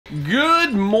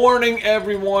Good morning,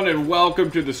 everyone, and welcome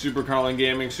to the Super Carlin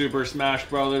Gaming Super Smash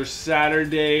Bros.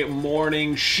 Saturday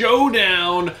morning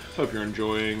showdown. Hope you're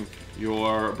enjoying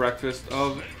your breakfast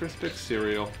of Crispix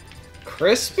cereal.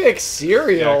 Crispix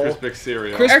cereal? Yeah, Crispix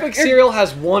cereal. Crispix cereal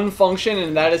has one function,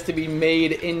 and that is to be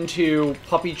made into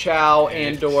puppy chow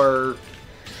and/or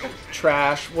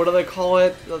trash. What do they call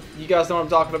it? You guys know what I'm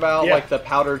talking about? Yeah. Like the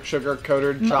powdered sugar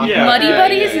coated chocolate. Muddy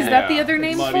Buddies? Is that the other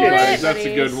name Muddy for Buddies, it? that's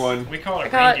a good one. We call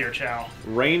it reindeer chow.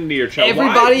 Reindeer chow.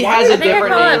 Everybody has a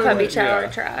different I name. call it puppy chow or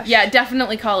trash. Yeah,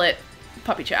 definitely call it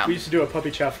puppy chow. We used to do a puppy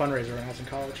chow fundraiser when I was in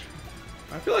college.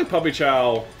 I feel like puppy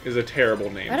chow is a terrible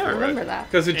name I don't for remember it.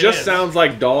 that. Because it It just is. sounds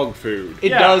like dog food.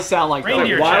 It Yeah. does sound like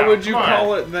Reindeer dog. Why chow, would you come on.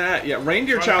 call it that? Yeah,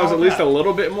 reindeer Why chow is call at least that? a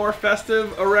little bit more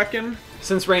festive, I reckon.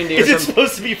 Since reindeer. Is it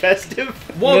supposed to be festive?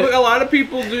 Well, a lot of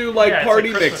people do like Yeah, it's party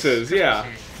like Christmas. mixes, yeah.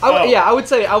 Yeah, I would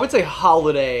say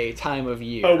holiday time of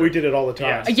year. Oh, we did it all the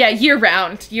time. Yeah, year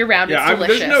round. Year round, Yeah, it's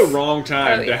delicious. there's no wrong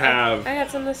time Oh, to yeah. have I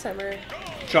had some this summer.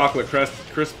 chocolate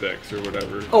Crispix or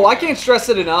whatever. Oh, I can't stress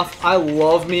it enough. I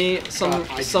love me some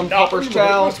Pupper's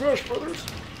chow.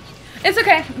 It's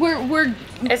okay. We're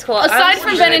It's cool. aside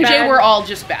from Ben and Jay, bad. we're all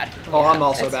just bad. Oh, I'm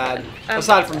also it's bad. fine.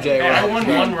 Aside from Jay, Yeah, I we're won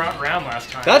bad. one round last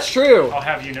time. That's true. I'll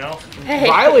have you know. Hey.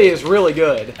 Riley is really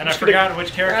good. And I forgot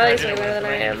which character I Riley's did it way better with, than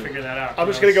but I I need to am. figure that out. I'm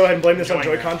just gonna go ahead and blame this on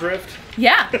Enjoying Joy-Con that. drift.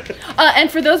 Yeah.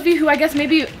 And for those of you who I guess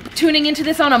maybe tuning into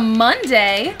this on a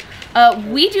Monday,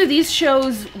 we do these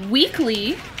shows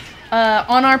weekly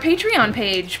on our Patreon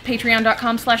page,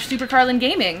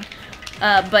 patreon.com/supercarlingaming.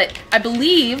 But I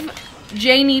believe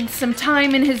Jay needs some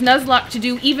time in his Nuzlocke to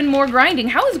do even more grinding.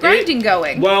 How is grinding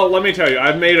going? Well, let me tell you,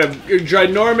 I've made a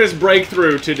ginormous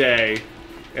breakthrough today,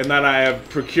 in that I have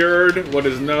procured what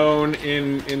is known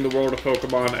in the world of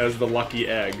Pokemon as the Lucky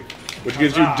Egg, which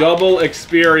gives you double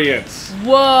experience.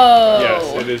 Whoa!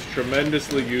 Yes, it is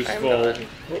tremendously useful.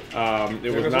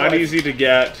 It was not easy to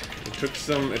get. It took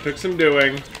some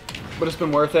doing. But it's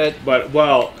been worth it. But,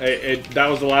 well, that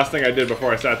was the last thing I did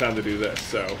before I sat down to do this,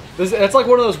 so. It's like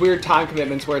one of those weird time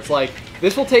commitments where it's like,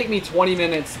 this will take me 20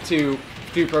 minutes to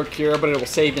procure, but it will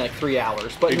save me like 3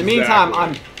 hours. But in the meantime,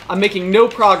 I'm making no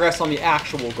progress on the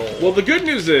actual goal. Well, the good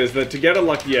news is that to get a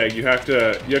Lucky Egg, you have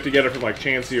to get it from like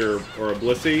Chansey or a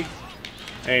Blissey,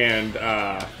 and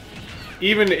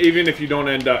even if you don't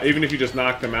end up, even if you just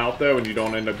knock them out though, and you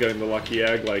don't end up getting the Lucky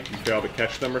Egg, like you fail to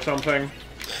catch them or something,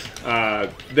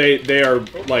 they are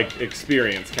like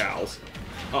experience cows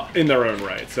in their own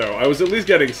right. So I was at least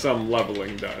getting some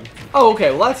leveling done. Oh,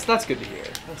 okay. Well, that's good to hear.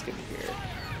 That's good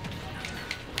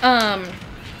to hear.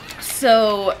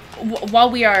 So while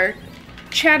we are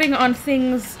chatting on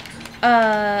things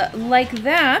like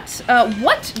that,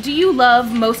 what do you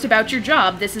love most about your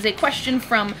job? This is a question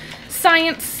from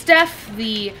Science Steph,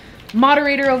 the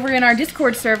moderator over in our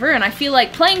Discord server, and I feel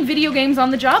like playing video games on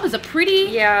the job is a pretty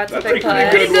Yeah, it's a That's big a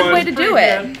pretty plus. good one. way to do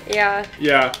it. Yeah.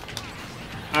 Yeah.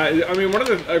 I mean,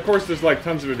 of course, there's like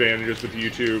tons of advantages with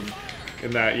YouTube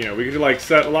in that, you know, we can like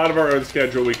set a lot of our own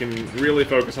schedule. We can really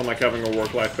focus on like having a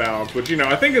work-life balance, which, you know,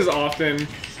 I think is often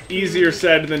easier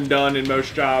said than done in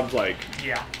most jobs. Like,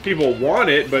 Yeah. people want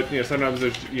it, but, you know, sometimes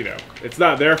there's, you know, it's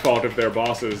not their fault if their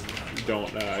bosses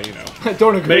don't, you know,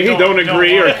 Don't agree. don't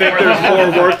agree or want think it. there's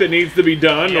more work that needs to be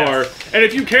done. Yes. And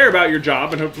if you care about your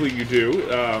job, and hopefully you do,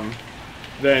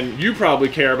 then you probably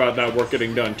care about that work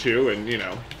getting done too. And, you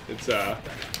know, it's not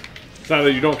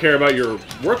that you don't care about your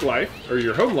work life or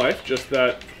your home life, just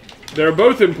that they're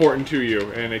both important to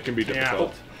you, and it can be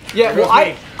difficult. Yeah, well,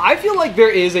 I feel like there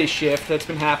is a shift that's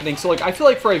been happening. So, like, I feel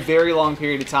like for a very long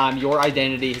period of time, your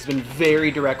identity has been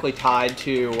very directly tied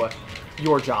to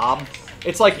your job.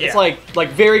 It's like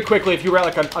very quickly, if you were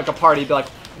at like a party, be like,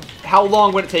 how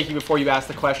long would it take you before you ask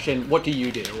the question, what do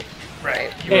you do?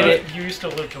 Right. And You used to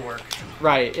live to work.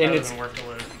 Right, and Rather it's than work to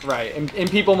live. right, and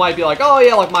people might be like, oh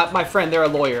yeah, like my friend, they're a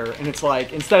lawyer, and it's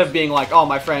like, instead of being like, oh,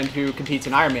 my friend who competes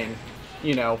in Ironman,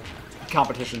 you know,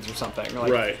 competitions or something.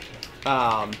 Like, Right.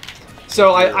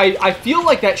 So I feel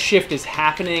like that shift is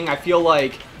happening. I feel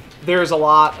like there's a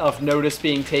lot of notice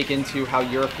being taken to how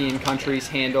European countries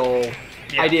handle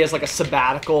ideas like a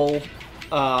sabbatical,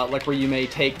 like where you may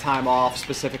take time off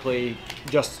specifically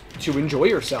just to enjoy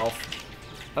yourself.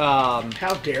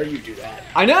 How dare you do that?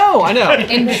 I know.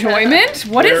 enjoyment.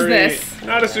 What is this?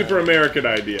 Not a super American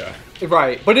idea.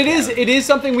 Right, but it is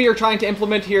something we are trying to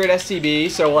implement here at SCB.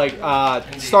 So like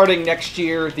starting next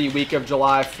year, the week of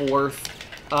July 4th,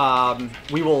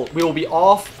 we will be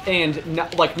off and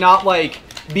not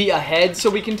be ahead so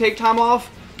we can take time off.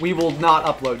 We will not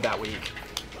upload that week,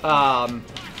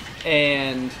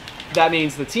 and that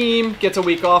means the team gets a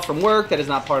week off from work that is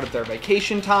not part of their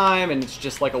vacation time, and it's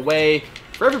just like a way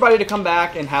for everybody to come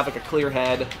back and have like a clear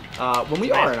head when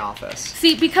we are in office.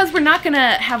 See, because we're not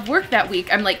gonna have work that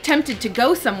week, I'm like tempted to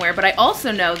go somewhere, but I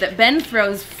also know that Ben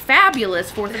throws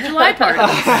fabulous 4th of July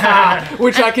parties.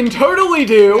 Which I can totally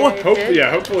do.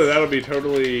 Hopefully that'll be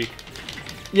totally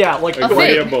Like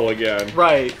agreeable again.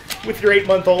 Right. With your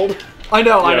 8-month-old. I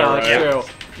know, right. it's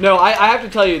true. No, I have to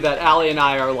tell you that Allie and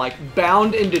I are like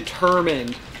bound and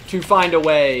determined to find a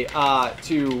way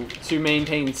to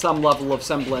maintain some level of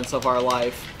semblance of our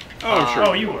life. Oh, sure.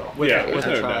 Oh, you will. With Yeah, a there's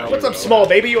no child. doubt. What's up, small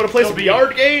baby? You want to play some be-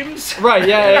 yard games? Right,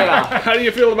 yeah. How do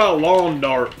you feel about lawn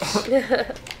darts?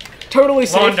 Totally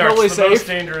safe, Lawn darts, totally the most safe.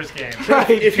 dangerous game. Right.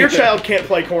 If your child can't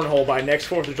play cornhole by next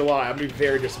 4th of July, I'm going to be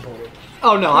very disappointed.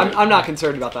 Oh no, I'm not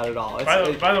concerned about that at all.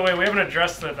 By the way, we haven't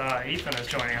addressed that Ethan is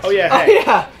joining us. Oh, yeah. Oh Hey.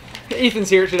 yeah, Ethan's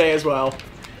here today as well.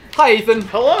 Hi, Ethan.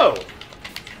 Hello.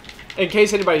 In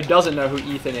case anybody doesn't know who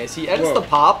Ethan is, he edits Whoa. the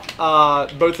pop,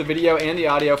 both the video and the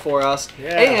audio for us.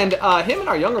 Yeah. And him and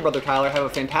our younger brother Tyler have a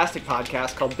fantastic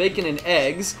podcast called Bacon and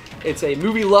Eggs. It's a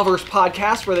movie lovers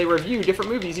podcast where they review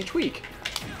different movies each week.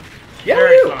 Yeah,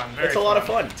 Very we do. fun, very It's a lot of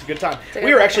fun. fun. It's a good time. a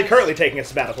We good are actually podcast. currently taking a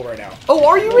sabbatical right now. Oh,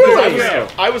 are you I really?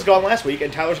 was, I was gone last week,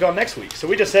 and Tyler's gone next week. So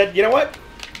we just said, you know what?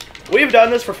 We've done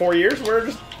this for 4 years. We're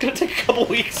just going to take a couple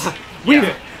weeks. We've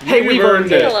We've earned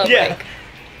earned it. Hello, Yeah. Blake.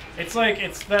 It's like,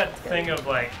 it's that thing of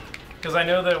like, because I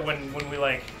know that when we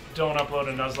like don't upload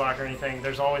a Nuzlocke or anything,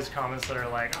 there's always comments that are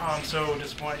like, oh, I'm so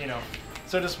disappointed,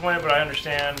 so disappointed, but I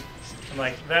understand. And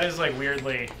like, that is like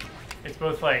weirdly, it's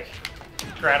both like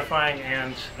gratifying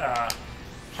and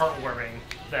heartwarming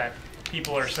that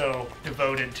people are so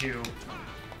devoted to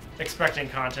expecting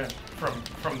content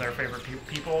from their favorite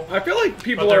people. I feel like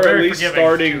people But they're are at very least forgiving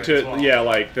starting to it to, as well.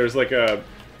 like there's like a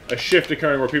shift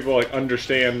occurring where people like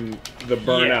understand the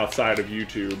burnout side of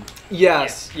YouTube.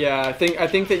 Yes, yeah. I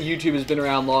think that YouTube has been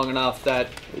around long enough that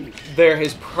there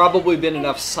has probably been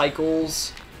enough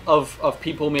cycles of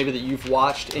people maybe that you've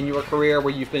watched in your career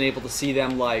where you've been able to see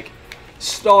them like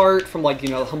start from like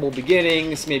humble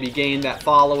beginnings, maybe gain that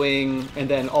following, and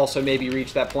then also maybe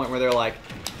reach that point where they're like,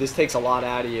 this takes a lot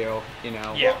out of you,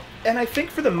 Yeah. And I think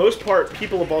for the most part,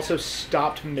 people have also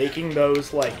stopped making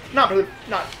those, like, not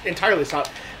entirely stopped,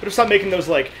 but have stopped making those,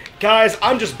 like, guys,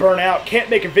 I'm just burnt out, can't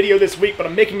make a video this week, but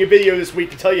I'm making a video this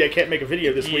week to tell you I can't make a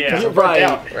video this week because Yeah. I'm burnt Right,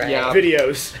 out yeah.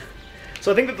 videos.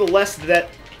 So I think that the less that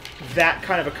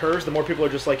kind of occurs, the more people are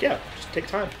just like, yeah, just take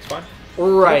time, it's fine.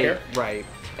 Right, care. right.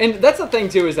 And that's the thing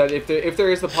too, is that if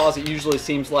there is the pause, it usually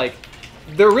seems like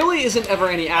there really isn't ever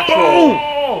any actual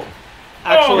Oh!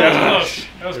 actually. That was close.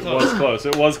 That was It close. was close.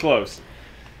 It was close.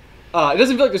 It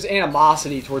doesn't feel like there's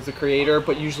animosity towards the creator,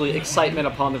 but usually excitement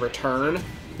upon the return.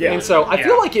 Yeah. And so I Yeah.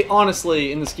 feel like it,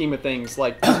 honestly, in the scheme of things,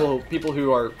 like people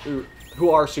who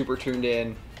are super tuned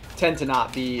in tend to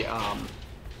not be.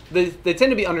 They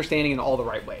tend to be understanding in all the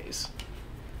right ways.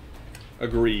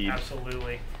 Agreed.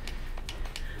 Absolutely.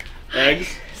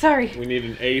 Eggs, Sorry. we need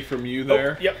an A from you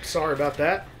there. Yep, sorry about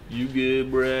that. You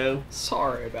good, bro?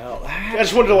 Sorry about that. I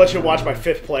just wanted to let you watch my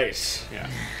 5th place. Yeah.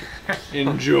 I want to make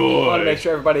Enjoy.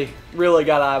 sure everybody really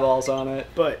got eyeballs on it.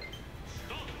 But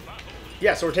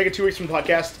yeah, so we're taking 2 weeks from the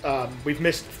podcast. We've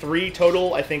missed 3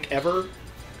 total, I think, ever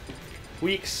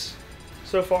weeks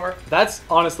so far. That's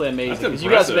honestly amazing. That's 'Cause you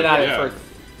guys have been at impressive,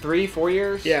 it for 3-4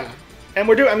 years. Yeah, and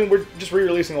we're just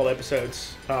re-releasing old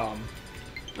episodes.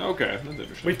 Okay, that's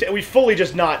interesting. We fully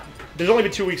just not. There's only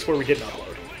been 2 weeks where we didn't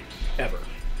upload, ever.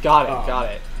 Got it. Got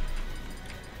it.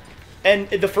 And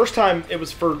the first time it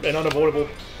was for an unavoidable,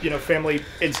 family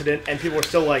incident, and people were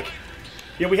still like,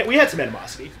 we had some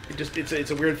animosity.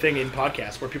 It's a weird thing in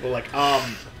podcasts where people are like,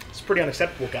 it's pretty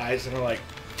unacceptable, guys, and we're like,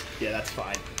 yeah, that's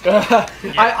fine.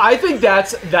 I think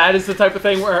that is the type of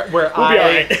thing where We'll be all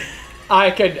right. I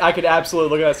could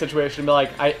absolutely look at that situation and be like,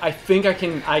 I think I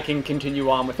can continue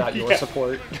on without your Yeah.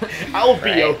 support. I'll be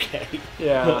Right. okay.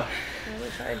 Yeah.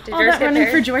 Did All yours that get running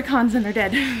there? for Joy-Cons and they're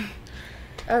dead.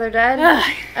 Oh, they're dead? Ugh.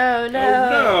 Oh, no.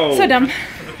 No. So dumb.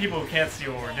 For the people who can't see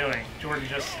what we're doing, Jordan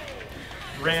just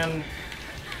ran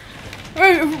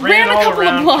Ran a all couple of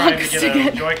around trying blocks to to get a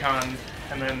get. Joy-Con,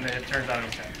 and then it turns out it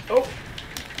was dead. Oh,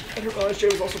 I didn't realize Jay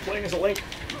was also playing as a Link.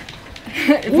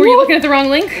 Were you looking at the wrong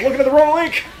link? I'm looking at the wrong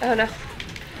Link. Oh, no.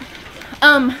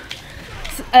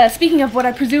 Speaking of what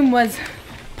I presume was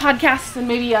podcasts and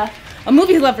maybe a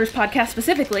movie lovers podcast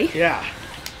specifically, Yeah.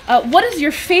 what is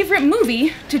your favorite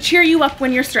movie to cheer you up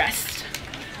when you're stressed?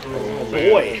 Oh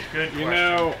boy. Good You question.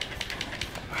 know,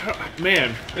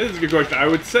 man, this is a good question. I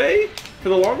would say, for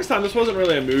the longest time, this wasn't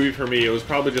really a movie for me. It was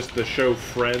probably just the show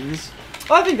Friends.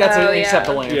 I think that's Oh, an yeah.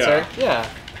 acceptable answer. Yeah. Yeah.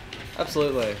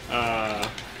 Absolutely.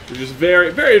 They're just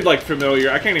very, very like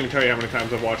familiar. I can't even tell you how many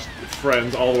times I've watched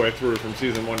Friends all the way through from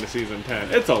season 1 to season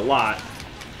 10. It's a lot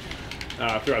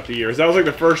throughout the years. That was like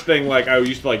the first thing like I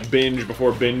used to like binge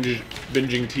before binging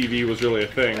TV was really a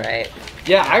thing. Right.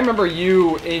 Yeah, I remember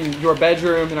you in your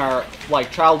bedroom in our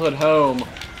like childhood home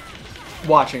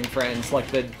watching Friends like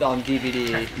on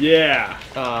DVD. Yeah.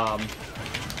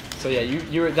 So yeah,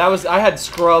 you were, that was I had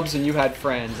Scrubs and you had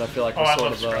Friends. I feel like was I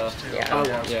sort love of Scrubs too. Yeah. I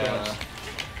love yeah. Scrubs.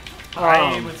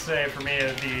 I would say for me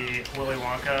it'd be Willy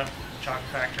Wonka Chocolate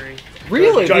Factory.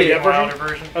 Really? Johnny The- Depp Wilder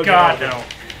version. Oh, God Johnny no.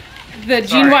 The Gene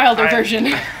Sorry, Wilder I- version.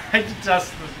 I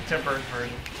detest the Tim Burton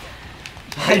version.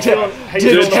 How you feeling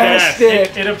Detest about,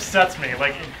 it. It upsets me.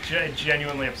 Like it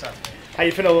genuinely upsets me. how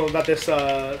you feeling about this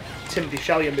Timothy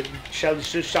Chalamet?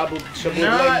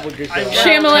 Not,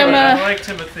 Shamalama. I like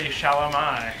Timothy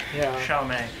Chalamet. Yeah.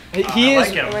 Chalamet. He I is-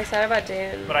 like him, I'm excited about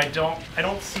Dune. but I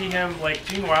don't see him like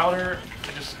Gene Wilder.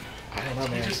 I don't know,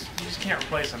 You man. just can't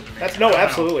replace him to me. That's I no, don't know.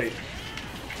 absolutely.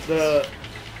 The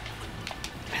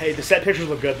set pictures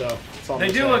look good though. That's all I'm They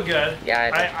gonna do say. look good.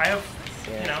 Yeah, I have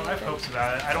Yeah, I have hopes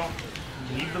about it. I don't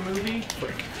need the movie,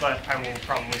 but I will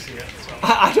probably see it. So.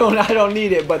 I don't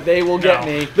need it, but they will get No.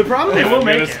 me. The problem They with will I'm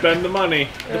make gonna it. spend the money.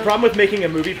 The problem with making a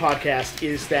movie podcast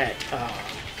is that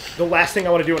the last thing I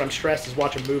want to do when I'm stressed is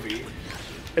watch a movie.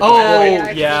 At this Oh, point. yeah.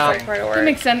 'cause yeah. it's like part of That work.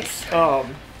 makes sense. Yeah.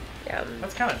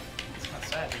 That's kind of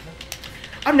sad, isn't it?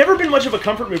 I've never been much of a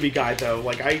comfort movie guy though.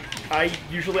 Like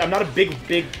I'm not a big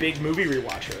movie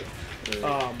rewatcher.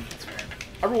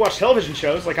 I rewatch television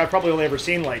shows. Like I've probably only ever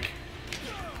seen like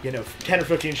 10 or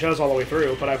 15 shows all the way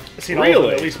through, but I've seen all of them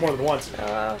Really? at least more than once. Oh,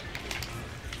 wow.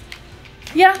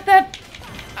 Yeah, that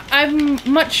I'm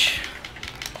much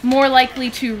more likely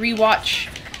to rewatch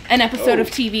an episode of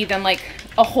TV than like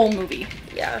a whole movie.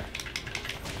 Yeah.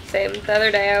 Same. The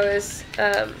other day I was,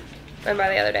 and by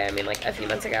the other day I mean like a few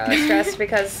months ago, I was stressed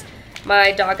because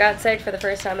my dog got sick for the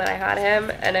first time that I had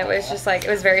him, and it was just like, it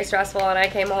was very stressful, and I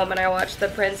came home and I watched the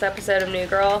Prince episode of New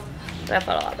Girl, and I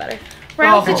felt a lot better.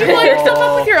 Ralph, did you blow yourself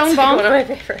up with your own It's like one bomb? of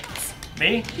my favorites.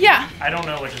 Me? Yeah, I don't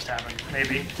know what just happened.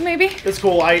 Maybe. maybe. It's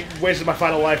cool. I wasted my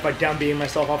final life by down being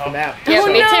myself off the map. Yeah, Oh,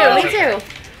 me no. too, me too.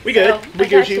 We good. Oh, We I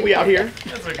got Gucci. you. We out here.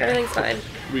 That's okay. Everything's fine.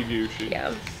 We Gucci.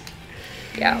 Yeah.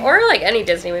 Yeah, or like any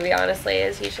Disney movie, honestly,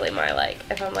 is usually my like,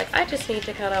 if I'm like, I just need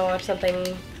to kind of watch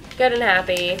something good and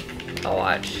happy, I'll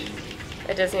watch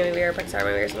a Disney movie or a Pixar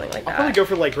movie or something like I'll that. probably go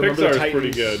for like Remember the Pixar's Titans.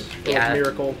 pretty good. or Yeah.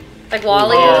 Miracle. Like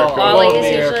Wall-E. Oh, Wall-E is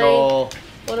Miracle. usually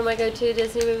one of my go-to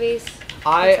Disney movies.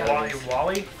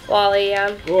 Wally? Wall-E,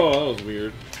 yeah. Whoa, that was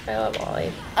weird. I love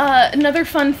Wall-E. Another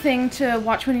fun thing to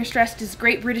watch when you're stressed is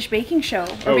Great British Baking Show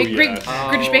or Oh, Great yes.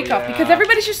 British Oh, Bake Off yeah. because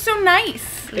everybody's just so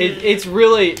nice. It's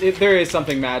really there is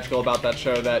something magical about that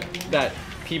show that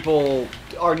people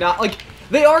are not like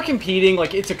they are competing,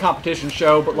 like it's a competition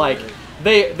show, but like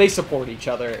they support each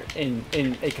other in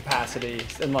a capacity,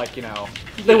 and like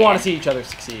they want to see each other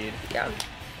succeed. Yeah.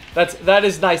 That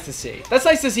is nice to see. That's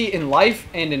nice to see in life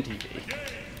and in TV.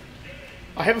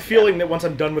 I have a feeling that once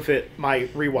I'm done with it, my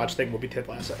rewatch thing will be Ted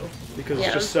Lasso because Yeah.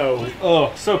 it's just so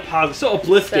Oh, so positive, so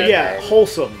uplifting. So- yeah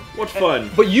wholesome. What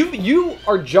fun. But you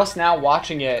are just now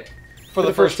watching it for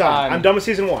the first time. I'm done with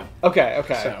season 1. Okay.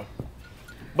 So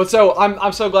But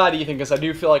I'm so glad, Ethan, because I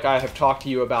do feel like I have talked to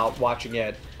you about watching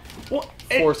it well,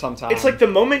 for some time. It's like the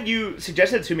moment you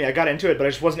suggested it to me, I got into it, but I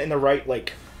just wasn't in the right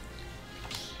like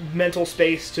mental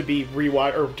space to be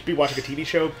watching a TV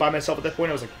show by myself at that point.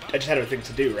 I was like, I just had other things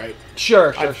to do, right?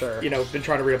 sure. I've been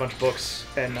trying to read a bunch of books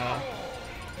and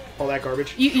all that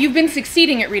garbage. You've been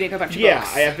succeeding at reading a bunch of Yeah,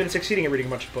 books. I have been succeeding at reading a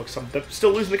bunch of books. I'm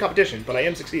still losing the competition, but I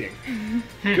am succeeding.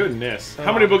 Goodness.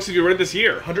 How many books have you read this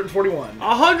year? 141.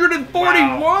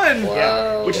 141! Whoa.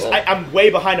 Yeah, which is I'm way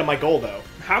behind on my goal though.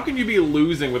 How can you be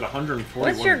losing with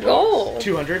 141 What's your books? goal?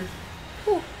 200.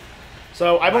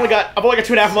 So I've only got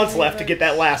 2.5 months left to get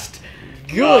that last.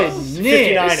 Goodness.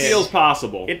 59 It feels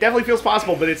possible. It definitely feels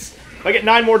possible, but if I get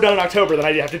 9 more done in October, then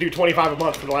I have to do 25 a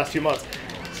month for the last 2 months.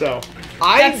 So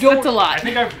That's a lot.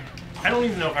 I don't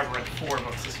even know if I've read 4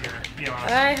 books this year, to be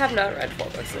honest. I have not read 4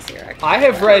 books this year, actually. I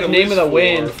have read at Name of least the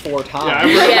Wind 4. 4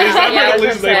 times. Yeah, I've read Yeah, at I was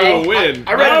least gonna Name of say. the Wind.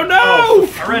 I read- Oh no!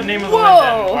 I read Name of the Whoa.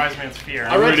 Wind and Wise Man's Fear.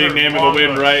 I read reading Name of the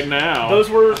Wind right now. those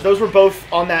were both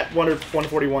on that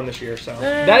 141 this year. So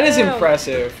That is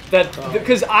impressive.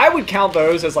 Because I would count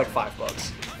those as like 5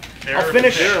 books. I'll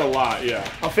finish. They're a lot, yeah.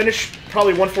 I'll finish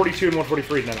probably 142 and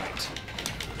 143 tonight.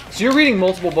 So you're reading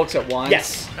multiple books at once?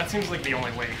 Yes. That seems like the only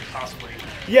way you could possibly read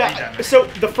Yeah. that many. So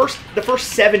the first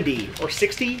 70 or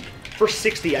 60. First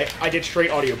 60, I did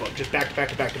straight audiobook, just back to back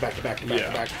to back to back to back to back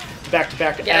to back to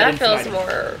back to Yeah, ad that feels infinitum.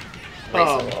 more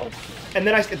reasonable. And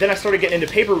then I started getting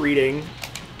into paper reading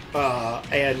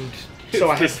and so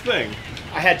I It's this thing.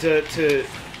 had to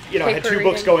I had Paper 2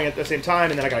 books reading. going at the same time,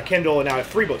 and then I got a Kindle, and now I have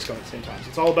 3 books going at the same time. So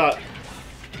it's all about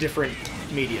different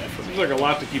media for me. Seems like a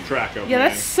lot to keep track of. Yeah, man.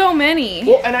 that's so many.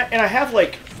 Well, and I have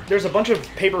like there's a bunch of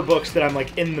paper books that I'm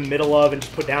like in the middle of and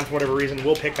just put down for whatever reason.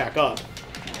 We'll pick back up,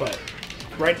 but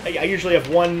I usually have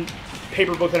 1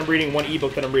 paper book that I'm reading, 1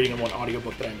 ebook that I'm reading, and 1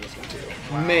 audiobook that I'm listening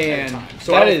to. Man,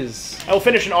 So that I'll- is I will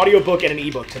finish an audiobook and an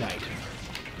ebook tonight,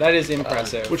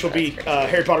 impressive. which will be That's pretty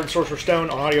Harry Potter and Sorcerer's Stone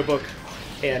on audiobook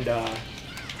and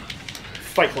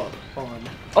Fight Club on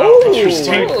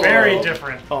Interesting. Ooh. Very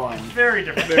different. on Very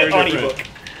different. Very on different. ebook.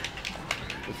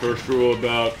 The first rule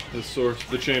about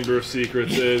the Chamber of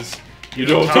Secrets is you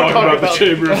don't talk talk about about- the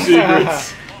Chamber of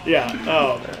Secrets.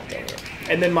 Yeah.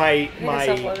 And then my I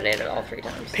self-eliminated all 3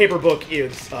 times. paper book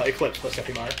is Eclipse by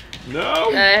Stephanie Meyer.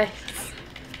 No.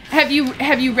 Have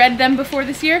you read them before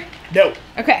this year? No,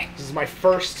 Okay. this is my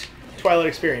first Twilight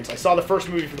experience. I saw the first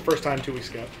movie for the first time 2 weeks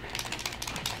ago.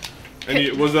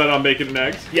 And was that on Bacon and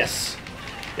Eggs? Yes,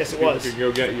 it You was. could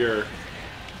go get your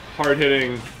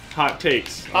hard-hitting hot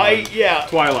takes. on Yeah.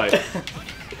 Twilight.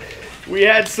 We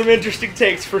had some interesting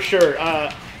takes for sure.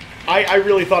 I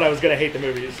really thought I was gonna hate the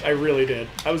movies. I really did.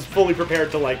 I was fully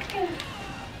prepared to like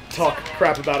talk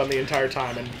crap about them the entire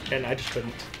time, and I just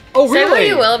couldn't. Oh, Say what really?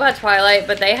 you will about Twilight,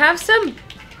 but they have some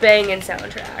banging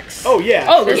soundtracks. Oh yeah.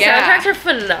 Oh, The yeah. soundtracks are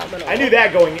phenomenal. I knew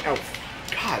that going. Oh,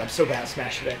 God, I'm so bad at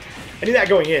Smash today. I knew that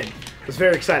going in. I was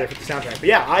very excited for the soundtrack. But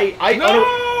yeah, I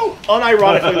No!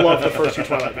 unironically love the first 2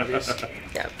 Twilight movies.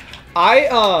 Yeah.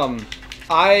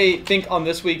 I think on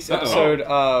this week's episode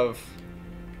of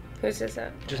Who's this at?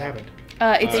 It just happened.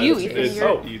 It's you, It's, Ethan. it's You're-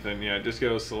 Oh. Ethan, yeah. Just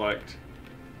go select.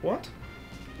 What?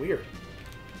 Weird.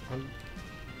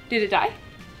 Did it die?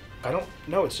 I don't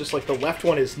know. It's just like the left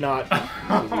one is not.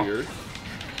 Weird.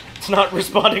 It's not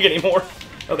responding anymore.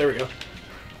 Oh, there we go.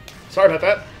 Sorry about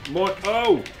that. What?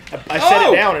 Oh! I set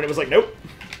Oh! it down and it was like, nope.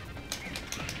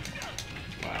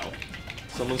 Wow.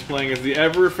 Someone's playing as the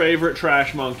ever-favorite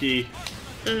Trash Monkey.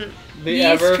 the Yeast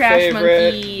ever Trash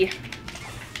favorite. Monkey.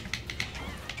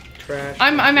 Trash.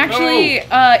 I'm actually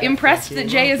impressed that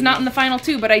Jay is not in the final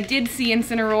 2, but I did see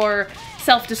Incineroar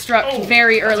self-destruct Oh,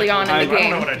 very early on in the I don't know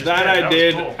game. what I just That did. I That was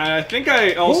did. cool. I think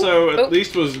I also Oh. at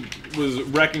least was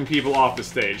wrecking people off the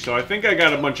stage. So I think I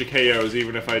got a bunch of KOs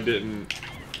even if I didn't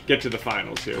get to the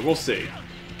finals here. We'll see.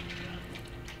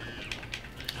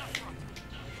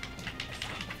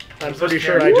 I'm Was pretty this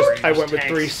sure Gary I Woo? went with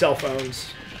Tanks. 3 cell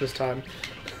phones this time.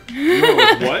 You know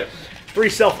with what? 3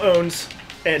 cell phones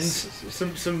and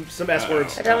some S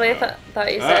words. I definitely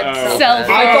thought you said Uh-oh. Self-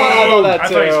 I thought that I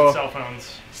too. thought you said cell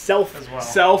phones Self. as well.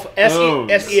 Self-owned.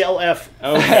 S-E-L-F.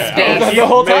 Okay. The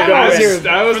whole time I was Man,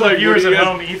 here. I was For like, the viewers what at do you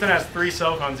home, Ethan has 3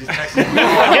 cell phones. He's texting me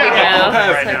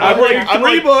Yeah. right now. I'm reading I'm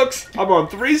 3 like- books. I'm on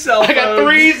 3 cell phones. I got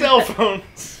 3 cell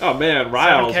phones. Oh man,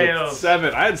 Riles with KOs.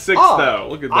 7. I had 6 Oh, though.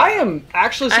 Look at that. I am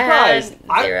actually I surprised.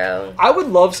 had 0. I would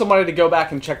love somebody to go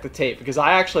back and check the tape because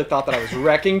I actually thought that I was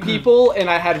wrecking people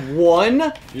and I had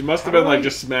 1. You must have been like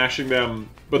just smashing them,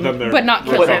 but then they're But not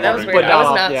killing Okay, them. that was recovering. weird. I was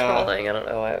not- not yeah. scrolling. I don't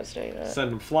know why I was doing that.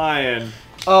 Send them flying.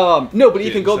 No, but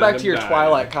Ethan, Didn't go send back them to your dying.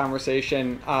 Twilight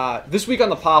conversation. This week on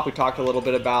the Pop, we talked a little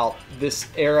bit about this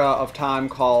era of time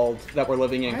that we're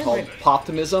living in Why am called I-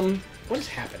 Poptimism. What is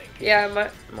happening? Yeah,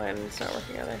 mine's not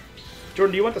working either.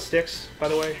 Jordan, do you want the sticks, by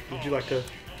the way? Would you like to?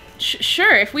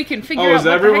 Sure, if we can figure Oh, out is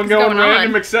what everyone the heck's going going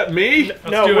random on. except me?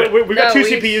 No, do it. we got No, 2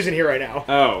 we- CPUs in here right now.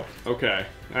 Oh, okay.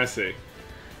 I see.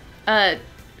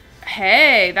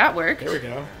 Hey, that worked. There we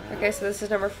go. Okay, so this is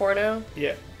number 4 now.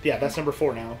 Yeah, that's number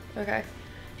 4 now. Okay.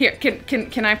 Here,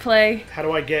 can I play? How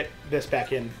do I get this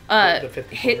back in? The fifth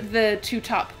Hit controller? the 2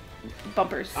 top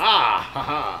bumpers. Ah,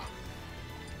 haha.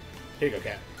 Here you go,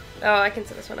 Kat. Oh, I can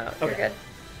set this one out. You're Okay.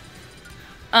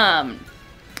 good.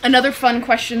 Another fun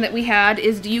question that we had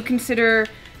is: do you consider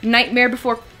Nightmare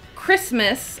Before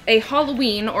Christmas a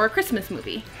Halloween or a Christmas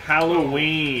movie?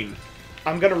 Halloween.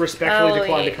 I'm gonna respectfully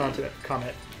decline the Halloween.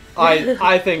 comment.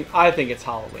 I think it's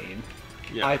Halloween.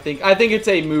 Yeah. I think it's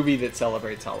a movie that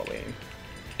celebrates Halloween.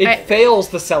 It I- fails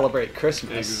to celebrate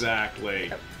Christmas.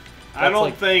 Exactly. I That's don't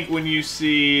like- think when you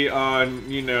see on,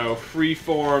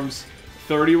 Freeform's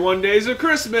 31 Days of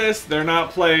Christmas, they're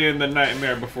not playing The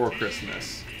Nightmare Before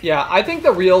Christmas. Yeah, I think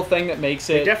the real thing that makes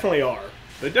They it definitely are.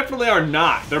 They definitely are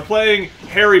not. They're playing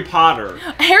Harry Potter.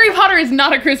 Harry Potter is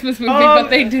not a Christmas movie, but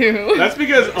they do. That's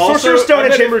because also... Sorcerer's Stone I and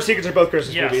bet Chamber of Secrets are both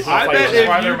Christmas Yes. movies. I I'll bet fight you on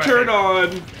why if they're you my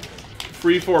turn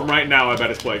favorite. on Freeform right now, I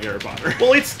bet it's playing Harry Potter. that.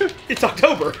 Well, it's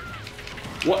October.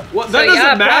 What? That So doesn't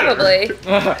yeah, matter.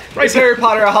 probably. Is Harry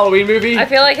Potter a Halloween movie? I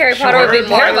feel like Harry Potter would Harry be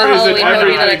more of a Potter is an Halloween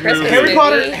movie than a everything Christmas movie.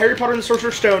 movie. Harry Potter and the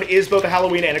Sorcerer's Stone is both a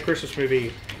Halloween and a Christmas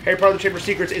movie. Harry Potter and the Chamber of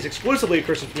Secrets is exclusively a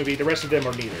Christmas movie. The rest of them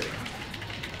are neither.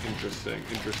 Interesting.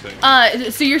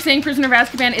 So you're saying Prisoner of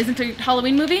Azkaban isn't a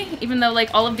Halloween movie, even though like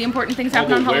all of the important things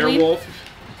happen on Halloween? Werewolf.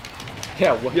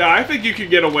 Yeah. Yeah, I think you could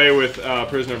get away with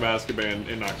Prisoner of Azkaban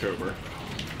in October.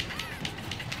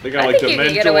 They got I like think you Dementors.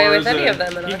 can get away with any of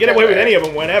them. You can get away with any of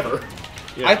them whenever.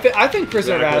 Yeah, I think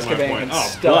Prisoner exactly of my Azkaban point. can Oh,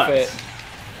 stuff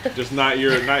but it. Just not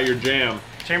your jam.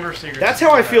 Chamber of Secrets. That's is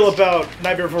how the I feel best. about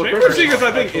Nightmare Before Chamber of Christmas. Secrets,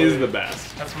 I think, is the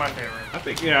best. That's my favorite. I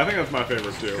think that's my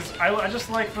favorite too. 'Cause I just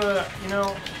like the,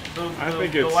 I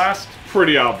think the it's last,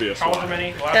 pretty obvious. however why.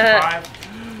 many, the last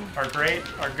 5 are great,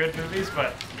 are good movies,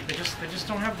 but they just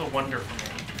don't have the wonder for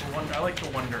me. I like the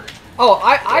wonder. Oh,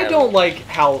 I Yeah. don't like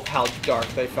how dark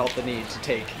they felt the need to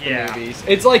take Yeah. the movies.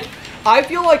 It's like, I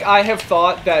feel like I have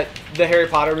thought that the Harry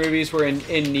Potter movies were in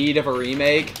need of a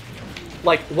remake,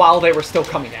 like, while they were still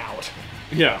coming out.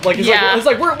 Yeah. Like, it's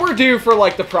like we're due for,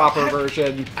 like, the proper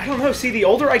version. I don't know. See, the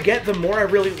older I get, the more I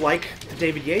really like the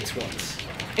David Yates ones.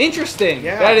 Interesting.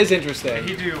 Yeah. That is Did interesting.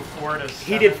 he do 4 to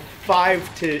 7? He did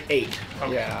 5 to 8.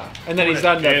 Okay. Yeah. And then he's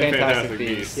done the And Fantastic Fantastic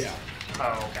Beasts. Beasts. Yeah.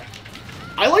 Oh, okay.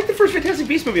 I like the first Fantastic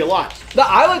Beasts movie a lot.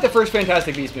 I like the first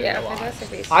Fantastic Beasts movie Yeah, a lot.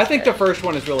 Fantastic Beasts I is think good. the first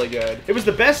one is really good. It was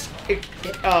the best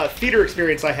theater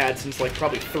experience I had since like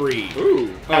probably 3.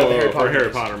 Ooh. Out of the Harry For Potter Harry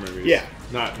movies. Potter movies. Yeah.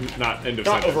 Not end of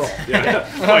Not sentence. overall. Yeah.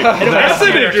 Like, that's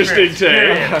an interesting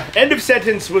take. End of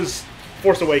sentence was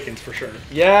Force Awakens for sure.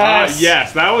 Yes.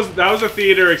 Yes, that was a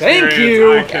theater Thank experience.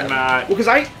 you. I cannot. Well, because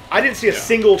I didn't see a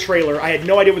single trailer. I had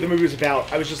no idea what the movie was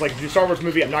about. I was just like, it's a Star Wars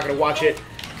movie. I'm not going to watch it.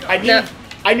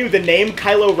 I knew the name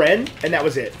Kylo Ren, and that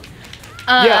was it.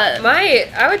 Yeah.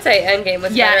 I would say Endgame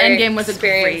was Yeah, better Endgame was a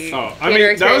experience. great- Oh, I theater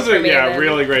mean, that was experience for me than-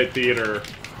 really great theater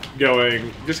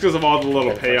going, just because of all the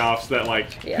little payoffs that like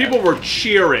Yeah. people were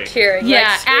cheering. Cheering. Yeah,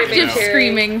 like, screaming, active cheering.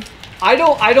 screaming. I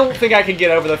don't think I can get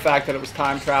over the fact that it was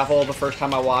time travel the first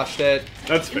time I watched it.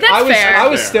 That's fair. That's fair. I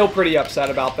was Fair. still pretty upset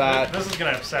about that. This is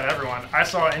gonna upset everyone. I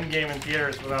saw Endgame in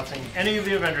theaters without seeing any of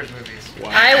the Avengers movies. Wow.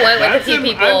 I went with That's a few im-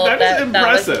 people that is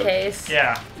that was the impressive. case.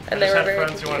 Yeah, And I they just were had very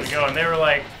friends who wanted to go, and they were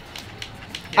like,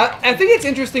 I think it's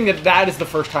interesting that is the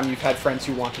first time you've had friends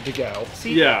who wanted to go.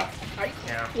 See, Yeah.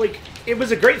 yeah. like, it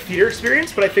was a great theater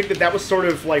experience, but I think that was sort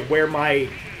of like where my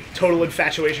total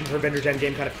infatuation for Avengers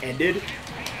Endgame kind of ended.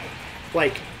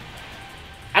 Like,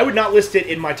 I would not list it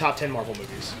in my top 10 Marvel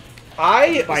movies.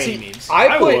 By any means.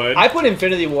 I would. I put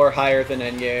Infinity War higher than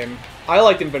Endgame. I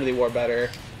liked Infinity War better.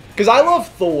 Because I love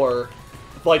Thor.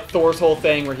 Like, Thor's whole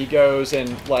thing where he goes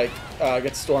and, like,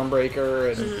 gets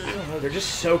Stormbreaker and... I don't know, they're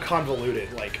just so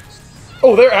convoluted. Like,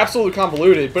 Oh, they're absolutely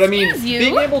convoluted. But, I mean, Excuse you?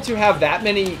 being able to have that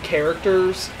many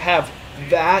characters have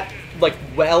that, like,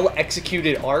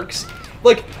 well-executed arcs...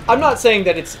 Like, I'm not saying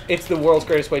that it's the world's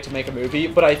greatest way to make a movie,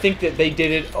 but I think that they did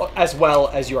it as well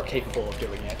as you are capable of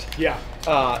doing it. yeah.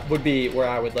 Would be where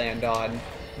I would land on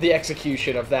the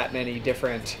execution of that many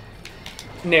different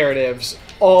narratives,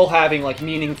 all having like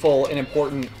meaningful and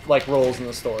important like roles in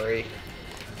the story.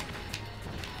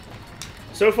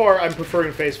 So far, I'm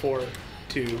preferring Phase 4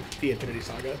 to the Infinity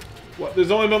Saga. What?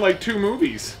 There's only been like 2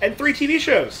 movies. And 3 TV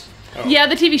shows. Yeah,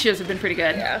 the TV shows have been pretty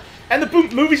good. Yeah. And the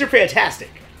movies are fantastic.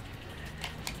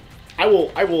 I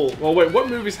will... Well, wait. What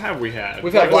movies have we had?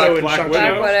 We've had Black Black Widow and Widow Shang-Chi.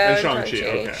 and Black Widow and Shang-Chi.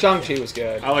 Shang-Chi. Okay. Shang-Chi was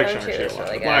good. I like Shang-Chi Shang-Chi a was lot.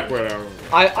 really Black good. Widow.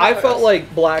 I felt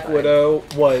like Black Widow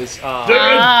was...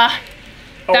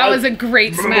 That was a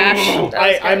great smash.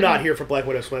 I'm good. not here for Black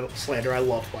Widow slander. I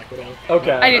love Black Widow.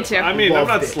 okay. I did too. I mean, I'm Loved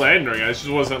not it. slandering. It just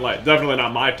wasn't like definitely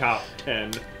not my top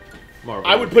 10 Marvel.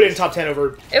 I would put it in top 10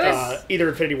 over It was- either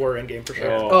Infinity War or Endgame for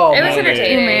sure. Oh, It was man.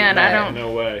 entertaining. Oh, man, I but- don't-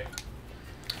 No way.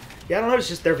 Yeah, I don't know. It's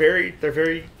just they're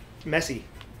very messy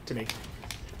to me.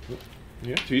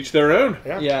 Yeah, to each their own.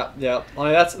 Yeah. I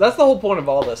mean, that's the whole point of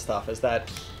all this stuff is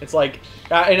that it's like,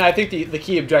 and I think the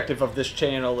key objective of this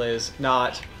channel is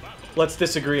not let's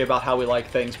disagree about how we like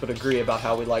things, but agree about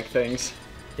how we like things.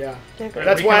 Yeah. That's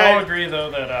That's we why can all I- agree, though,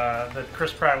 that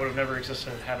Chris Pratt would have never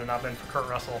existed had it not been for Kurt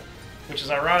Russell, which is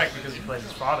ironic because he plays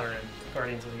his father in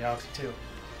Guardians of the Galaxy 2.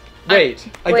 Wait,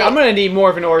 Wait. I'm gonna need more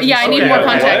of an origin. Yeah, I need story. more Okay.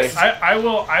 context. I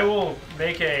will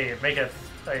make a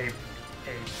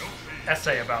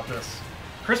essay about this.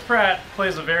 Chris Pratt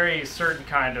plays a very certain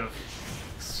kind of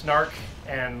snark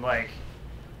and like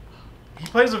he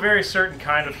plays a very certain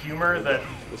kind of humor that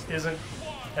isn't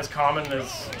as common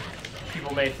as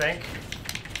people may think.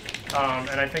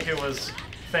 And I think it was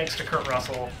thanks to Kurt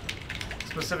Russell,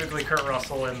 specifically Kurt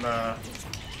Russell in the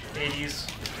 80s,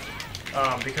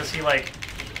 because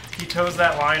he toes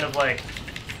that line of like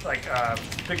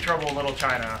Big Trouble in Little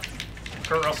China.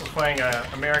 Kurt Russell's playing an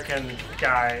American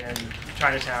guy in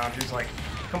Chinatown who's like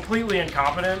completely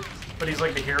incompetent, but he's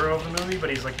like the hero of the movie, but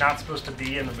he's like not supposed to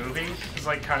be in the movie. It's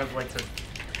like kind of like the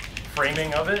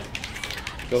framing of it.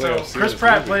 So Chris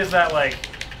Pratt plays that like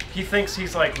he thinks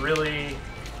he's like really,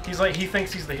 he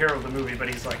thinks he's the hero of the movie, but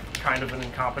he's like kind of an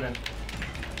incompetent.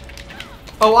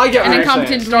 Oh, I get An what you're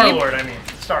incompetent saying. Star-Lord, I mean.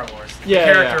 Star-Lord. Yeah,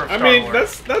 The character yeah. of I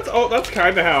Star-Lord. mean, that's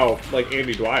kind of how like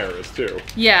Andy Dwyer is too.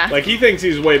 Yeah. Like he thinks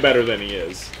he's way better than he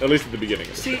is, at least at the beginning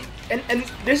of the See, show. and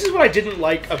this is what I didn't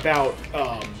like about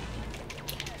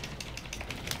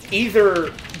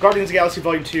either Guardians of the Galaxy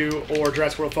Volume 2 or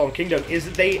Jurassic World Fallen Kingdom, is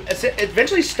that they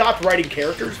eventually stopped writing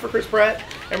characters for Chris Pratt,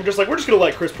 and we're just like, we're just going to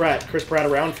let Chris Pratt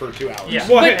around for 2 hours. Yeah.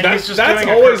 Well, And he's just that's doing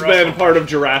a always Kurt been Russell part of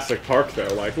Jurassic Park,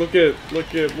 though. Like, look at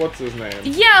what's his name?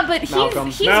 Yeah, but Malcolm.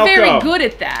 he's very Malcolm. good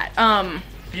at that.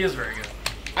 He is very good.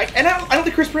 I don't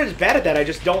think Chris Pratt is bad at that. I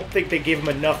just don't think they gave him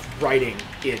enough writing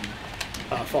in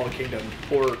Fallen Kingdom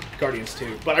or Guardians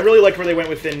 2. But I really liked where they went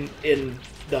within in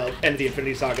the end of the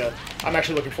Infinity Saga. I'm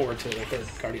actually looking forward to the third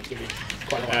Guardians movie.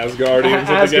 Quite a lot. As Guardians of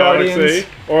the Asgardians. Galaxy,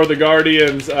 or the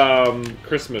Guardians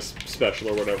Christmas special,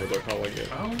 or whatever they're calling it.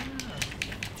 Oh, yeah.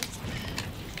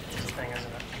 It's a thing,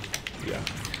 isn't it?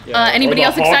 Yeah. Anybody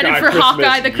Or the else excited Hawkeye for Christmas,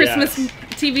 Hawkeye, the Christmas yes.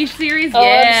 TV series? Oh,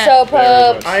 Yeah. I'm so Very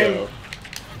pumped. much so.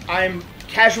 I'm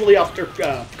cautiously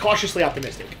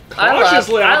optimistic.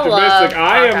 Cautiously I love optimistic.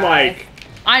 I am Hawkeye. like,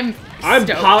 I'm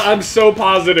stoked. I'm so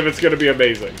positive it's going to be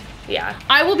amazing. Yeah.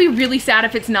 I will be really sad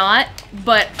if it's not,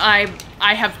 but I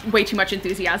have way too much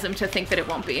enthusiasm to think that it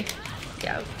won't be.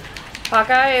 Yeah.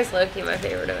 Hawkeye is low-key my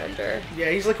favorite Avenger.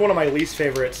 Yeah, he's like one of my least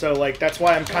favorites. So like that's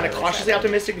why I'm kind of really cautiously sad.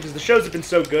 optimistic because the shows have been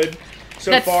so good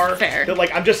so That's far. fair. That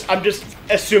like I'm just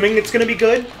assuming it's gonna be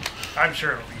good. I'm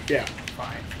sure it'll be Yeah.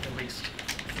 fine, at least.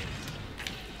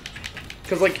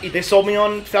 Because like they sold me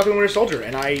on Falcon and Winter Soldier,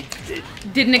 and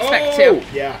Didn't expect Oh!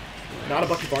 yeah, not a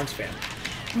Bucky Barnes fan.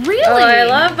 to. Really? Oh, I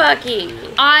love Bucky.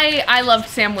 I loved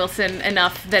Sam Wilson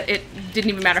enough that it didn't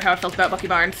even matter how I felt about Bucky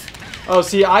Barnes. Oh,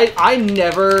 see, I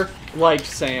never liked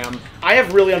Sam. I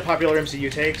have really unpopular MCU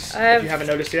takes. I have- If you haven't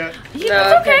noticed yet, Yeah,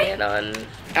 No it's okay. opinion on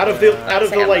out of the Sam,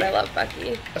 but I like love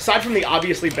Bucky. aside from the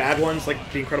obviously bad ones like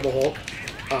the Incredible Hulk,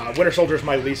 Winter Soldier is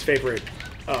my least favorite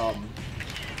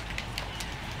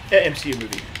MCU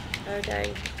movie. Oh,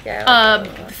 dang. Yeah, I like that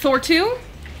one a lot. Thor 2?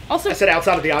 Also, I said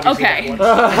outside of the obviously Okay.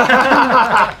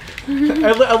 bad ones.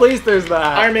 At least there's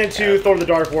that. Iron Man 2, Thor: The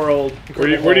Dark World. Where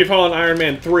do you Incredible fall on Iron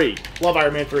Man 3? Hulk. Love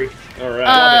Iron Man 3. All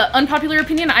right. unpopular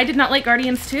opinion, I did not like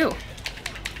Guardians 2.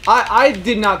 I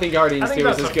did not think Guardians I think 2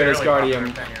 was that's as a good as fairly Guardian.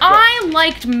 popular opinion. I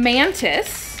liked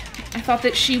Mantis. I thought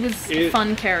that she was a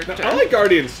fun character. I like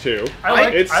Guardians too.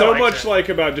 It's I so liked much it. like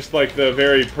about just like the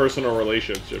very personal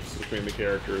relationships between the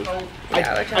characters. Oh,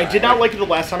 Yeah, which I did not like it the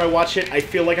last time I watched it. I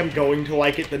feel like I'm going to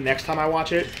like it the next time I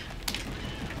watch it.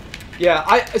 Yeah,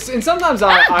 and sometimes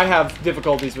I have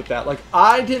difficulties with that. Like,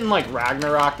 I didn't like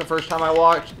Ragnarok the first time I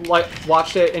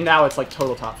watched it, and now it's like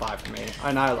total top 5 for me.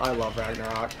 And I love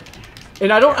Ragnarok.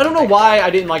 And I don't know why I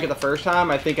didn't like it the first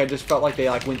time. I think I just felt like they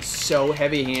like went so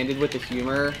heavy-handed with the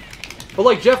humor. But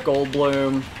like Jeff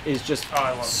Goldblum is just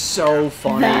I love so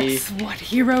funny. That's what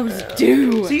heroes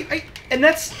do. See, and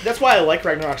that's why I like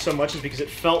Ragnarok so much is because it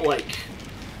felt like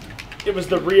it was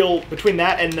the real between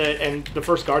that and the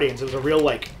first Guardians. It was a real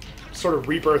like sort of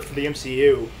rebirth for the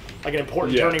MCU, like an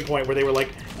important turning point where they were like,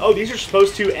 oh, these are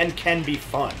supposed to and can be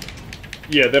fun.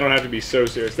 Yeah, they don't have to be so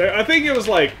serious. I think it was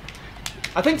like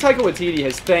I think Taika Waititi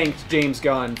has thanked James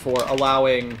Gunn for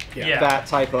allowing Yeah. that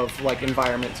type of like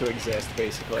environment to exist,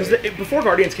 basically. Because before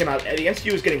Guardians came out, the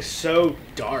MCU was getting so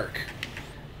dark.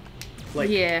 Like,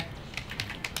 Yeah.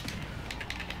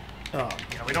 yeah,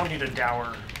 we don't need a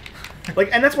dour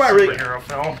and that's why I really, superhero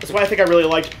film. that's why I think I really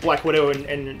liked Black Widow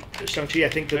and Shang-Chi. I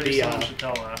think that Maybe someone should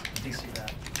tell DC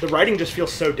that. the writing just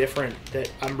feels so different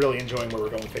that I'm really enjoying where we're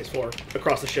going with Phase 4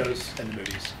 across the shows and the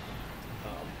movies.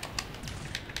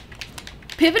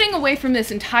 Pivoting away from this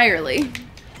entirely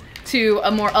to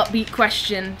a more upbeat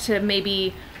question to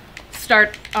maybe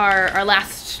start our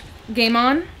last game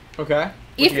on. Okay.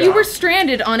 If you were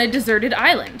stranded on a deserted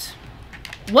island,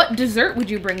 what dessert would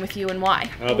you bring with you and why?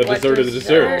 the What dessert of the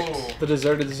dessert. Oh, The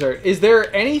dessert. Is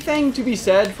there anything to be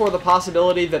said for the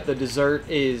possibility that the dessert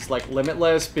is like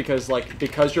limitless because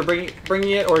you're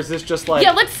bringing it, or is this just like?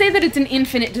 Yeah, let's say that it's an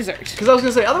infinite dessert. Because I was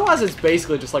gonna say otherwise it's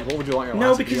basically just like what would you want your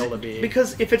No, last meal to be?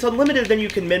 because if it's unlimited, then you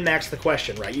can min-max the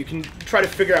question, right? You can try to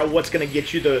figure out what's going to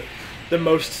get you the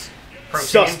most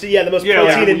Protein? the most Yeah,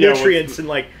 protein and yeah, nutrients, and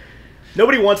like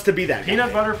nobody wants to be that guy.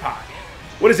 peanut butter pie.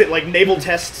 What is it like? Naval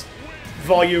Test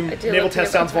Volume I do Naval love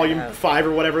Test peanut Sounds butter Volume pie. 5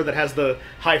 or whatever that has the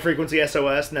high frequency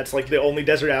SOS, and that's like the only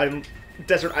desert island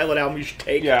Desert Island album you should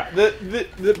take. Yeah,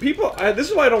 the people. This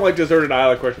is why I don't like Deserted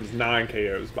Island questions. 9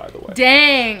 KOs, by the way.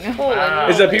 Dang. Holy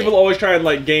Is that moly. people always try and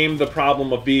like game the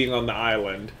problem of being on the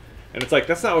island, and it's like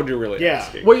that's not what you're really Yeah.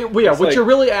 asking. Well, what like- you're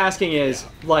really asking is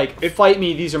like, fight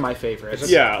me. These are my favorites.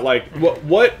 Yeah, like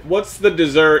what's the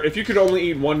dessert? If you could only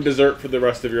eat one dessert for the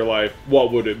rest of your life,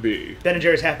 what would it be? Ben and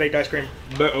Jerry's half-baked ice cream.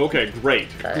 But okay, great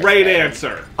That is great good.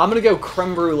 answer. I'm gonna go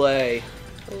creme brulee.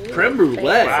 Creme brulee.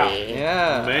 Fancy.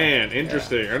 Yeah. Man,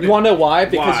 interesting. You want to know why?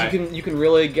 Because Why? you can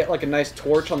really get like a nice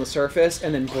torch on the surface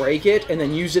and then break it and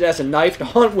then use it as a knife to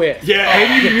hunt with. Yeah,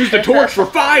 and you can use the torch for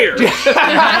fire.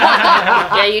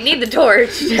 Yeah, you need the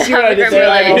torch. You see what I did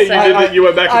there? You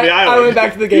went back to the island. I went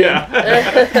back to the game.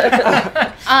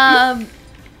 Yeah.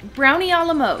 Brownie a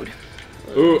la mode.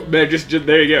 Ooh, man, just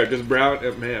there you go. Just brown,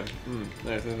 man.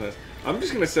 Nice. I'm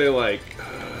just gonna say like,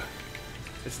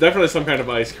 it's definitely some kind of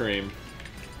ice cream.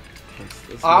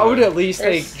 That's I would not- at least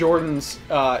There's- take Jordan's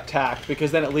tact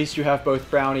because then at least you have both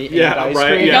brownie and Yeah, ice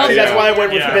right, cream. yeah, See, that's why I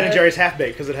went with Yeah. Ben and Jerry's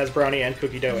half-baked, because it has brownie and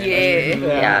cookie dough in it. Yeah.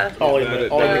 Yeah. All in Glad the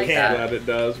it all in the does. can. Glad it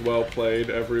does. Well played,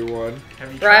 everyone.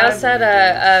 Have you Ryle tried? said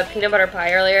a peanut butter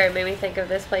pie earlier. It made me think of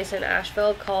this place in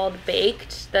Asheville called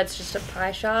Baked. That's just a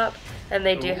pie shop, and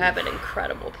they do have an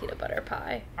incredible peanut butter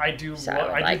pie. I do. So I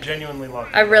would I like- do genuinely love.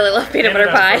 I really love peanut butter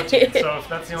And pie. that's protein, so if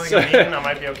that's the only thing I'm eating, I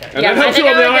might be okay. And Yeah, that I helps think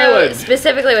you on I the would go island.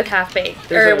 specifically with half baked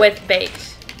There's or a- with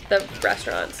baked. The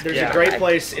restaurants. There's Yeah. a great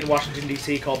place in Washington,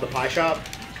 D.C. called the Pie Shop,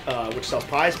 which sells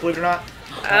pies, believe it or not.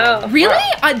 Oh, Really?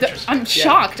 wow. I'm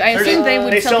shocked. I There's- assumed they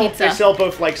would They sell sell pizza. they sell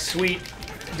both like sweet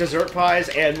dessert pies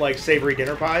and like savory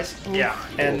dinner pies, Yeah.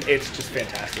 and it's just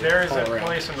fantastic. There is all a around.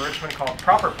 place in Richmond called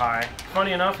Proper Pie.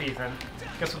 Funny enough, Ethan,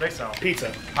 guess what they sell?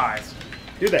 Pizza. Pies.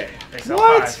 Do they? They sell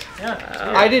What? pies. Yeah. it's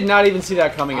weird. I did not even see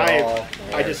that coming at all.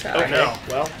 I just I okay. know.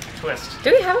 Well, Twist.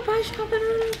 Do we have a pie shop in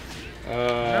Irvine?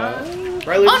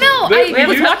 Riley, Oh no! There, I We have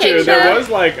a used cupcake to. There shop. was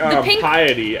like The pink-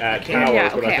 piety at Towers, Yeah,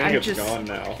 but okay, I I think it's just- gone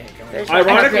now. There's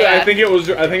Ironically, Yeah. I think it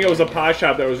was a pie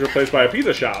shop that was replaced by a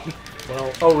pizza shop.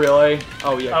 Well, Oh really?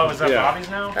 Oh yeah. Oh, is that Yeah. Bobby's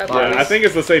now? Oh, Yeah, I Bobby's. think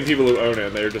it's the same people who own it.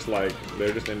 And they're just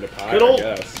into pie. good old,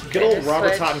 I guess. good old Just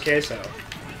Robert's switch. Hot and Queso.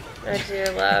 I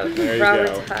do love There you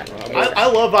Robert's go. Hot. Robert's- I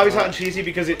love Bobby's Hot and Cheesy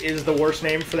because it is the worst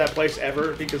name for that place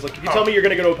ever. Because like, if you tell me you're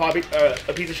gonna go to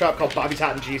a pizza shop called Bobby's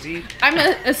Hot and Cheesy, I'm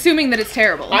assuming that it's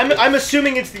terrible. I'm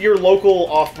assuming it's your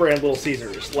local off-brand Little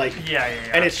Caesars. Like, Yeah.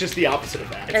 and it's just the opposite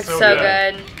of that. It's so so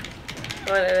good.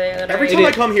 good. Every time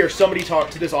I come here, somebody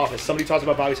talks to this office. Somebody talks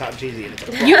about Bobby's Hot and Cheesy, and it's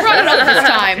like, You brought it up this It's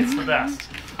time. the best.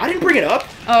 I didn't bring it up.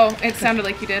 Oh, it sounded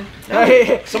like you did.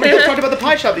 Somebody else talked about the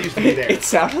pie shop that used to be there. It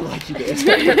sounded like you did.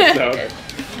 So,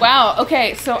 Wow.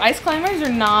 Okay, so ice climbers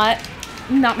are not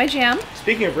my jam.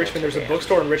 Speaking of Richmond, there's a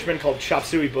bookstore in Richmond called Chop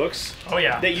Suey Books. Oh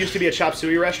yeah. That used to be a Chop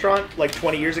Suey restaurant like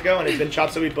 20 years ago, and it's been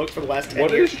Chop Suey Books for the last 10 what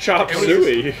years. is chop It was-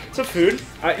 suey? It's a food.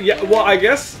 Yeah, well, I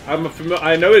guess I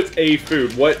know it's a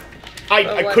food. What?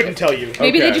 I what couldn't is- tell you.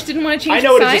 Maybe they Okay. just didn't want to change I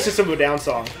know the it is sign. a System of a Down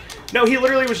song. No, he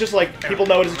literally was just like, people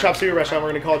know it as a Chop Suey restaurant, we're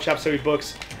going to call it Chop Suey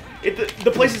Books.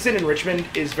 The place it's in Richmond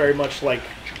is very much like,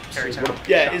 Tarrytown.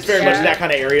 yeah, it's very much Yeah. that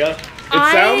kind of area. It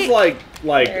sounds like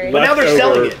Very- But now they're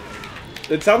selling it.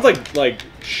 It sounds like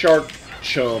shark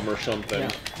chum or something.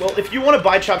 Well, if you want to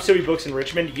buy Chop Suey Books in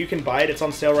Richmond, you can buy it. It's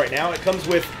on sale right now. It comes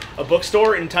with a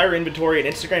bookstore, entire inventory, an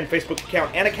Instagram and Facebook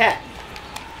account, and a cat.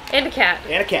 And a cat.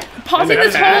 And a cat. Pausing And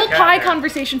this the whole cat pie there.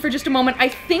 conversation for just a moment, I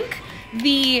think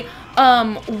the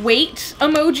weight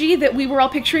emoji that we were all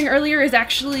picturing earlier is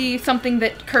actually something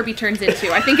that Kirby turns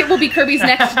into. I think it will be Kirby's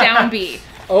next down B.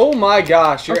 Oh my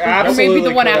gosh, you're Or maybe absolutely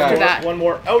the one correct. after that. One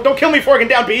more. Oh, don't kill me before I can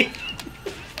down B.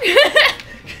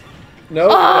 No.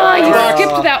 Oh, you box.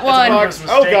 skipped that a one. box. I was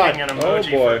Oh, mistaking God. an Oh,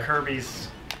 emoji boy. for Kirby's.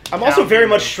 I'm also down very B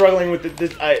much move. struggling with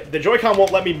the Joy-Con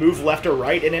won't let me move left or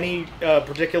right in any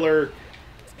particular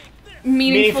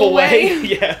Meaningful way.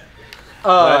 yeah.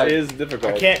 That is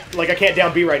difficult. I can't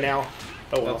down B right now.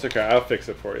 Oh well. That's okay. I'll fix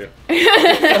it for you.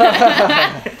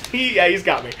 He's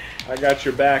got me. I got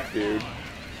your back, dude.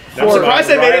 I'm surprised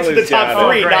I made it to the Riley's got top it.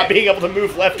 three, Oh, not great. being able to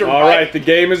move left or All right. right, the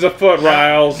game is afoot,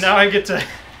 Riles. Now I get to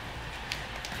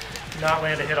not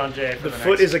land a hit on Jay for The the foot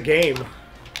next, is a game.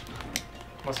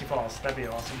 unless he falls. That'd be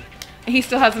awesome. He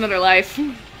still has another life.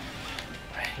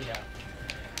 Yeah.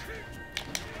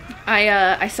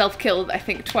 I self-killed, I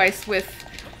think, twice with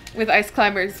ice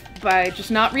climbers by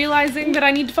just not realizing that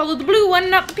I need to follow the blue one,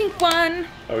 not the pink one.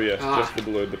 Oh yes, Ah. just the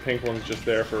blue. The pink one's just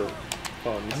there for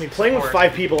fun. I mean, playing with Support.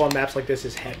 5 people on maps like this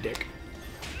is hectic.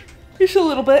 Just a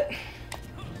little bit.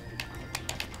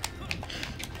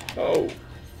 Oh,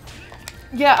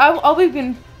 Yeah, I'll be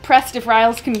been pressed if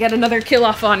Riles can get another kill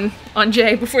off on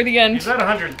Jay before the end. He's at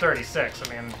 136.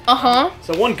 I mean.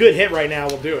 So one good hit right now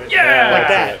will do it. Yeah! Like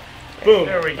that. Boom.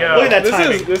 There we go. Look at that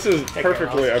timing. This is Heck, that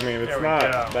perfectly. I was- mean, it's There we not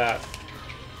go. that.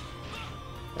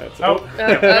 That's Oh.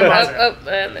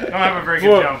 And Don't have a very good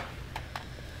Whoa. jump.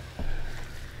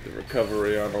 The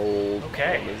recovery on old.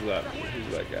 Okay. What is that?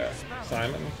 Who's that guy?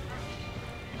 Simon.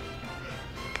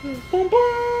 Boom, boom,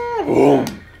 boom.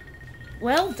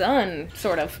 Well done,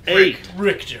 sort of. 8.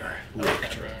 Richter. That's a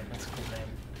cool name.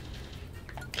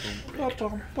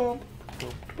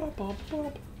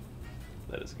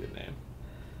 That is a good name.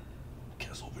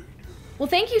 Well,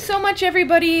 thank you so much,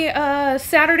 everybody,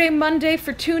 Saturday, Monday,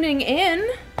 for tuning in.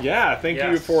 Yeah, thank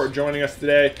you Yes. for joining us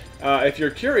today. If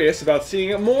you're curious about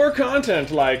seeing more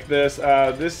content like this, we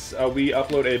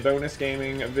upload a bonus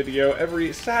gaming video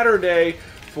every Saturday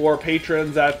for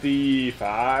patrons at the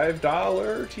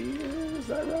 $5 tier. Is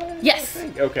that right? Yes. I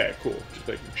think? Okay, cool. Just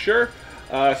making sure.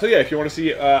 So yeah, if you want to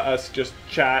see us just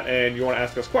chat and you want to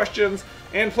ask us questions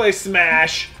and play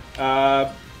Smash,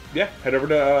 yeah, head over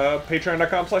to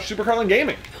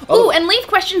patreon.com/SuperCarlinGaming. Oh, and leave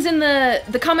questions in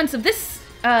the comments of this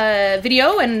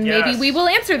video, and maybe Yes. we will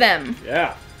answer them.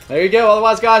 Yeah. There you go.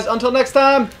 Otherwise, guys, until next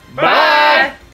time. Bye.